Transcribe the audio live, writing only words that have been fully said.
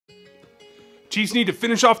Chiefs need to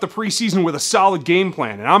finish off the preseason with a solid game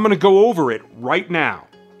plan, and I'm going to go over it right now.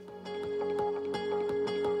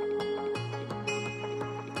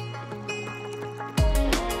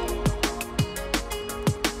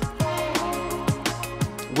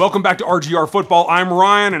 Welcome back to RGR Football. I'm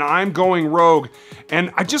Ryan, and I'm going rogue. And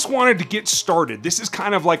I just wanted to get started. This is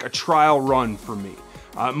kind of like a trial run for me.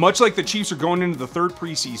 Much like the Chiefs are going into the third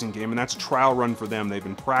preseason game, and that's a trial run for them. They've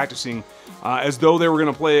been practicing as though they were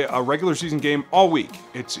going to play a regular season game all week.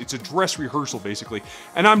 It's a dress rehearsal, basically.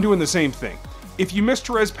 And I'm doing the same thing. If you missed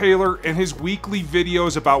Terez Paylor and his weekly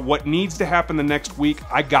videos about what needs to happen the next week,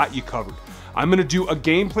 I got you covered. I'm going to do a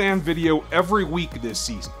game plan video every week this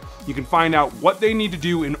season. You can find out what they need to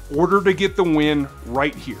do in order to get the win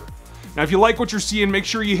right here. Now, if you like what you're seeing, make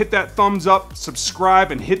sure you hit that thumbs up,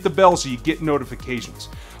 subscribe, and hit the bell so you get notifications.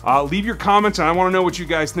 Leave your comments, and I want to know what you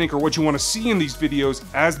guys think or what you want to see in these videos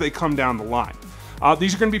as they come down the line.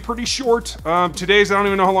 These are going to be pretty short. Today's, I don't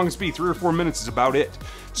even know how long it's be. 3 or 4 minutes is about it.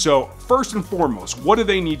 So, first and foremost, what do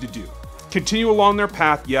they need to do? Continue along their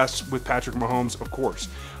path, yes, with Patrick Mahomes, of course.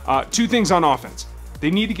 2 things on offense.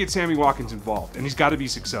 They need to get Sammy Watkins involved, and he's got to be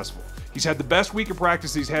successful. He's had the best week of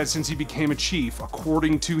practice he's had since he became a Chief,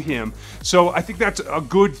 according to him. So I think that's a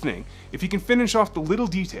good thing. If he can finish off the little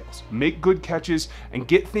details, make good catches, and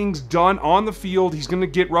get things done on the field, he's going to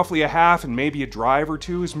get roughly a half and maybe a drive or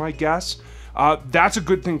 2 is my guess. That's a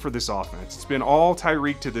good thing for this offense. It's been all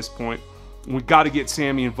Tyreek to this point. We've got to get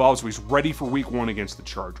Sammy involved so he's ready for week 1 against the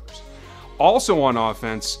Chargers. Also on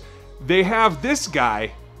offense, they have this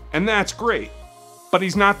guy, and that's great. But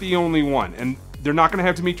he's not the only one, and they're not going to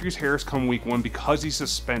have Demetrius Harris come week 1 because he's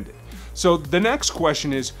suspended. So the next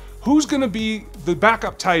question is, who's going to be the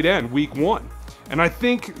backup tight end week 1? And I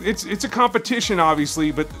think it's a competition,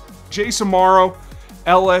 obviously, but Jay Samaro,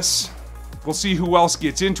 Ellis, we'll see who else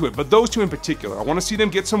gets into it. But those 2 in particular, I want to see them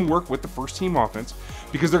get some work with the first team offense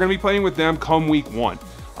because they're going to be playing with them come week 1.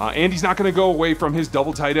 Andy's not going to go away from his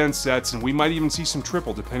double tight end sets, and we might even see some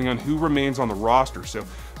triple depending on who remains on the roster. So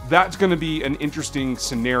that's going to be an interesting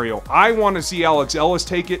scenario. I want to see Alex Ellis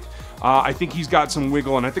take it. I think he's got some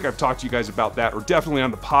wiggle, and I think I've talked to you guys about that, or definitely on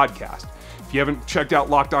the podcast. If you haven't checked out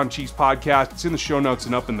Locked On Chiefs podcast, it's in the show notes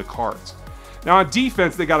and up in the cards. Now on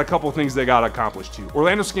defense, they got a couple of things they got to accomplish too.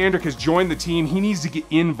 Orlando Scandrick has joined the team. He needs to get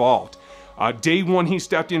involved. Day 1, he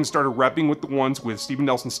stepped in and started repping with the ones with Steven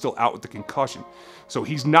Nelson still out with the concussion. So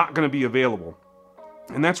he's not going to be available.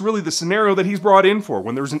 And that's really the scenario that he's brought in for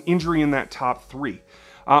when there's an injury in that top 3.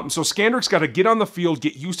 So Scandrick's got to get on the field,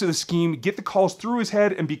 get used to the scheme, get the calls through his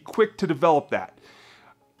head, and be quick to develop that.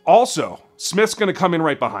 Also, Smith's going to come in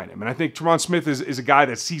right behind him. And I think Tremont Smith is a guy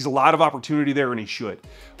that sees a lot of opportunity there, and he should.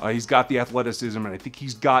 He's got the athleticism, and I think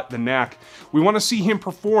he's got the knack. We want to see him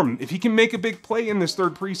perform. If he can make a big play in this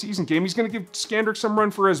third preseason game, he's going to give Scandrick some run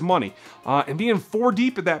for his money. And being 4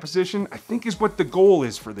 deep at that position, I think is what the goal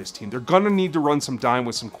is for this team. They're going to need to run some dime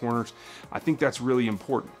with some corners. I think that's really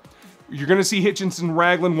important. You're going to see Hitchens and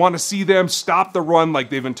Ragland want to see them stop the run like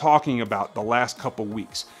they've been talking about the last couple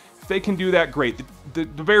weeks. If they can do that, great. The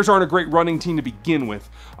Bears aren't a great running team to begin with,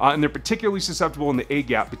 and they're particularly susceptible in the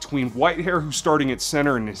A-gap between Whitehair, who's starting at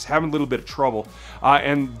center and is having a little bit of trouble,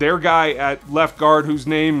 and their guy at left guard, whose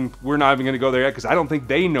name we're not even going to go there yet because I don't think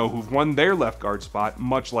they know who've won their left guard spot,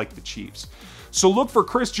 much like the Chiefs. So look for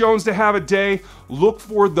Chris Jones to have a day. Look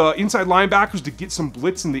for the inside linebackers to get some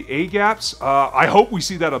blitz in the A-gaps. I hope we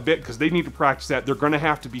see that a bit because they need to practice that. They're going to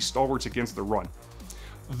have to be stalwarts against the run.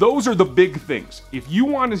 Those are the big things. If you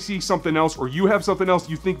want to see something else or you have something else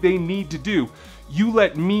you think they need to do, you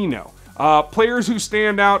let me know. Players who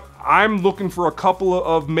stand out, I'm looking for a couple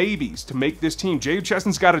of maybes to make this team. Jehu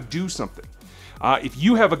Chesson's got to do something. If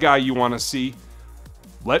you have a guy you want to see,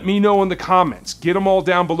 let me know in the comments. Get them all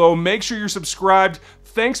down below. Make sure you're subscribed.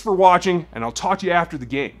 Thanks for watching, and I'll talk to you after the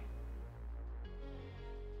game.